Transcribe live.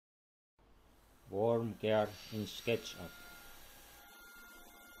Worm gear in SketchUp.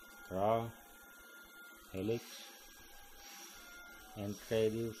 Draw helix, end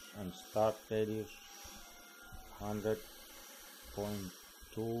radius and start radius 100.2,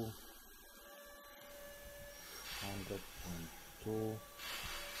 100.2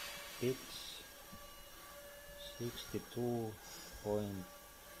 pitch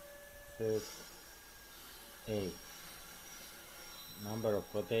 62.38. Number of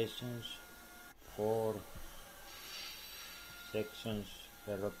rotations 4 sections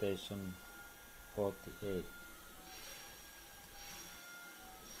per rotation 48.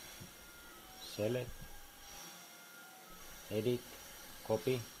 Select, edit,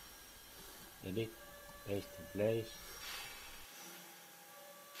 copy, edit, paste in place,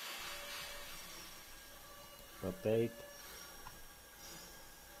 rotate,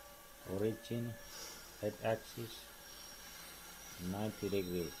 origin, head axis 90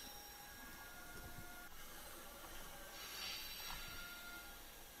 degrees.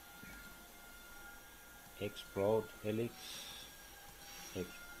 Explode helix,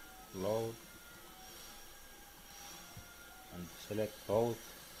 explode, and select both,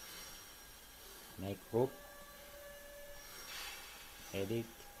 make group, edit,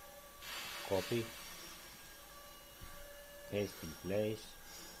 copy, paste in place,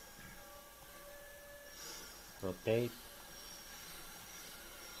 rotate,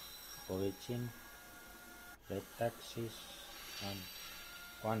 origin, red axis and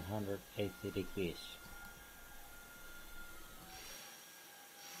 180 degrees.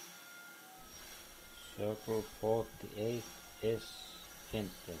 Circle 48 S,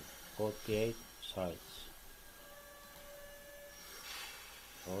 enter, 48 sides.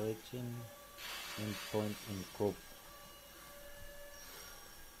 Origin, endpoint in group.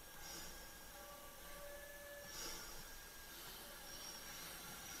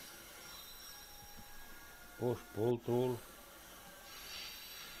 Push pull tool,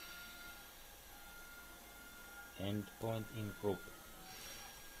 endpoint in group.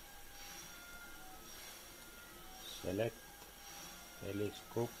 Select helix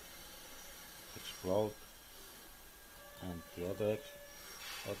group, explode, and the other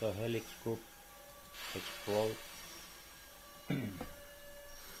helix group, explode.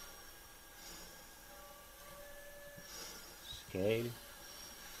 Scale,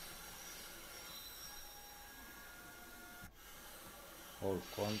 hold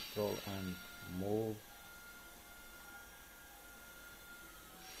Control and move.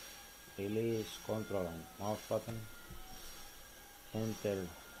 Release Control and mouse button. Enter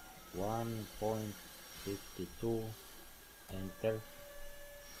 1.52. Enter.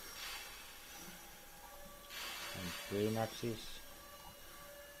 And green axis.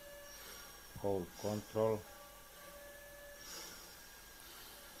 Hold Control.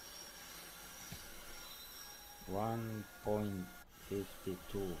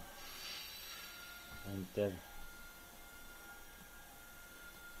 .52. Enter.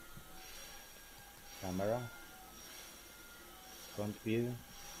 Camera, front view,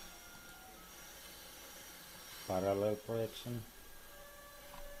 parallel projection,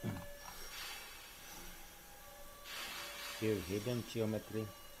 view hidden geometry,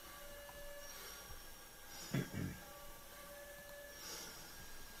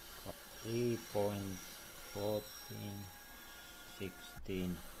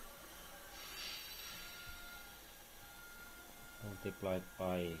 .3.1416 multiplied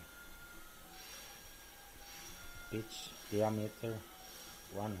by pitch diameter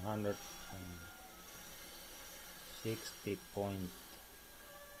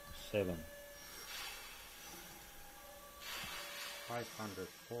 160.7,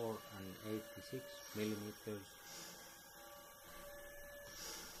 504.86 millimeters.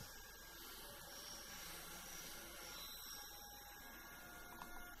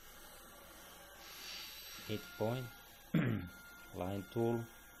 Midpoint, line tool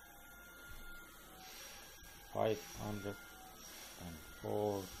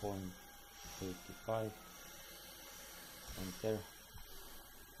 504.85. Enter.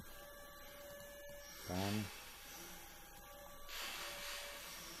 Pan.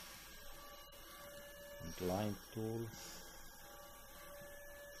 And line tool.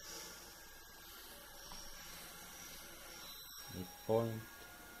 Midpoint.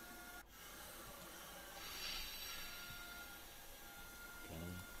 Okay.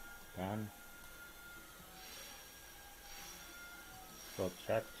 Pan.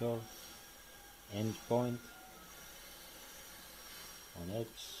 Protractor, endpoint, on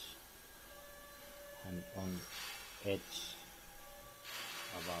edge and on edge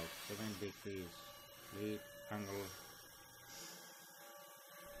about 7 degrees lead angle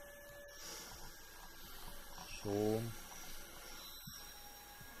zoom,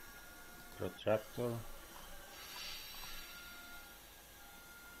 protractor,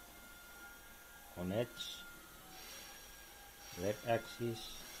 on edge, red axis,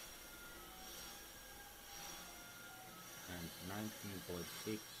 and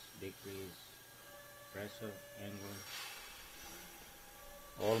 19.6 degrees pressure angle,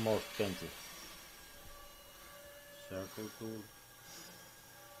 almost 20. Circle tool,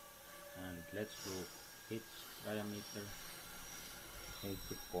 and let's look pitch diameter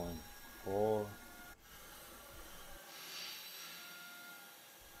 80.4.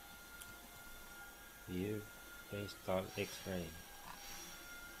 View pastel X-ray.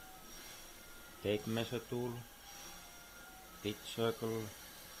 Take measure tool, pitch circle,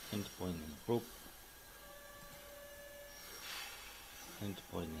 end pointing group,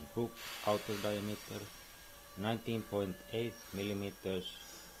 outer diameter 19.8 millimeters,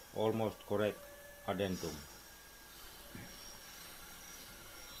 almost correct addendum.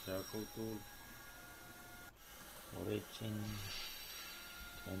 Circle tool, origin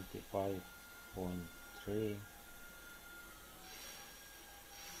 25.3,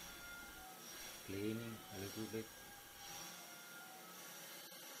 cleaning a little bit,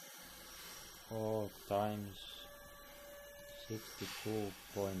 4 times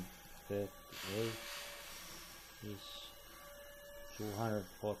 62.38 is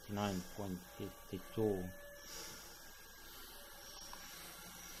 249.52.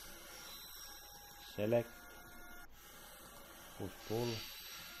 Select, push pull,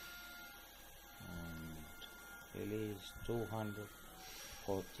 and release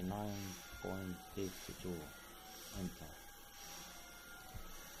 249.52. Enter.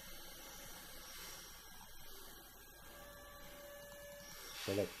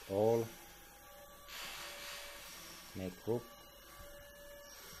 Select all, make group,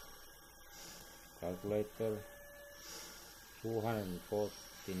 calculator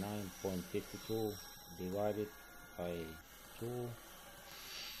 249.52 divided by 2,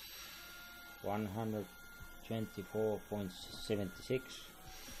 124.76.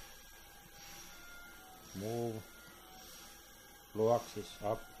 Move blue axis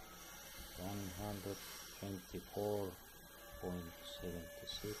up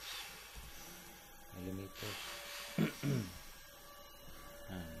 124.76 millimeters.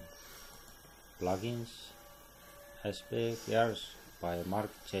 And plugins, aspect gears by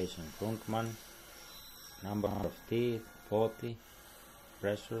Mark Jason Brunkman, number of teeth 40,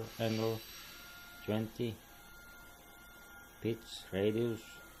 pressure angle 20, pitch radius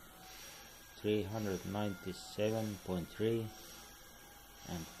 397.3,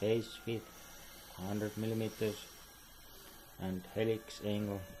 and face width 100 millimeters, and helix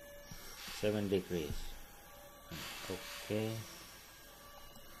angle 7 degrees. Okay.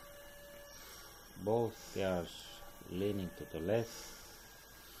 Both gears leaning to the left,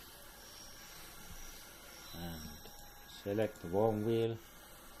 and select the worm wheel,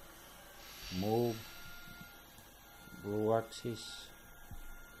 move blue axis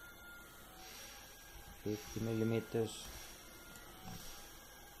 50 millimeters,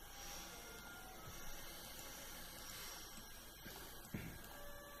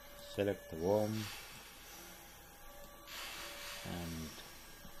 select the worm and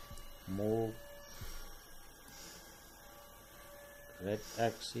move red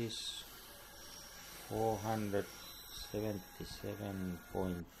axis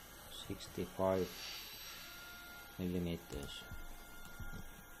 477.65 millimeters.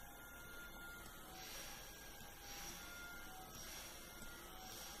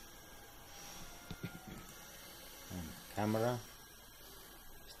 And camera,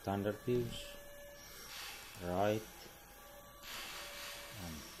 standard views, right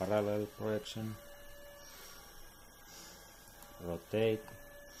and parallel projection, rotate,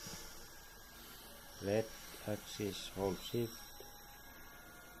 red axis hold shift,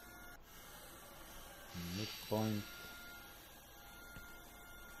 midpoint,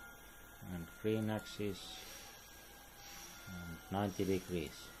 and green axis and 90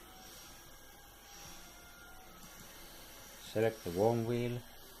 degrees. Select the worm wheel,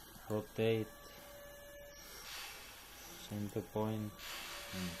 rotate, center point,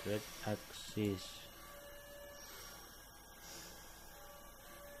 and red axis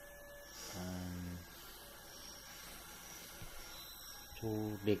and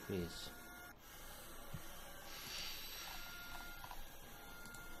 2 degrees.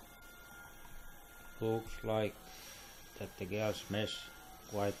 Looks like that the gears mesh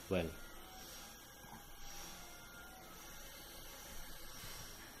quite well.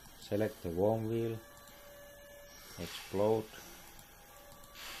 Select the worm wheel, explode,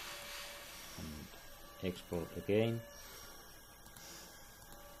 and export again,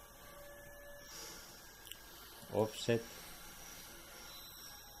 offset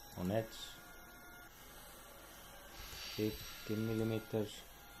on edge 15 millimeters,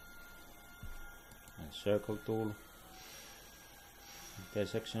 and circle tool,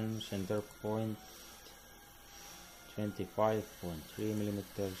 intersection center point 25.3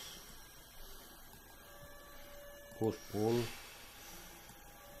 millimeters, push pull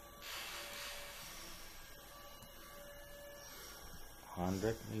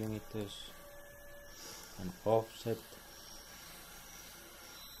 100 millimeters, and offset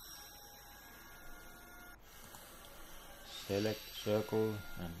select circle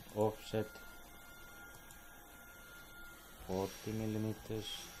and offset 40 millimeters,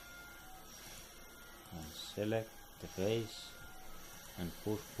 and select the face and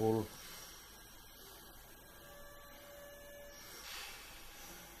push pull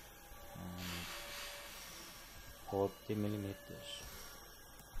 40 millimeters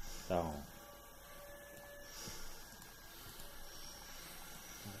down.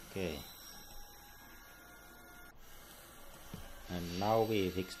 Okay, and now we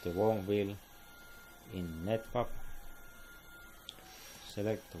fix the worm wheel in NetFabb.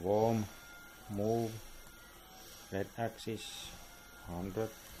 Select the worm, move red axis 100,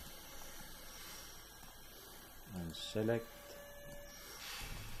 and select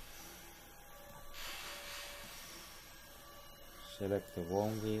the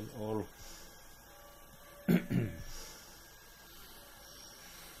worm wheel all and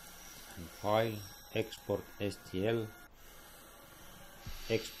file, export STL,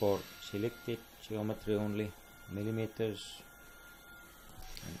 export selected geometry only millimeters,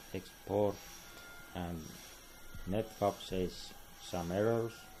 and export, and NetFabb says some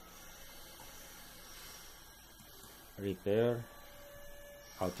errors. Repair,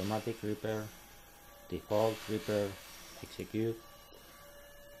 automatic repair, default repair, execute,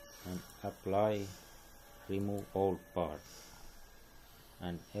 and apply, remove all part,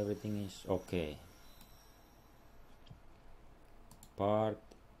 and everything is okay. Part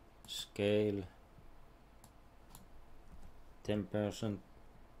scale 10%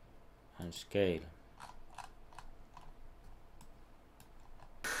 and scale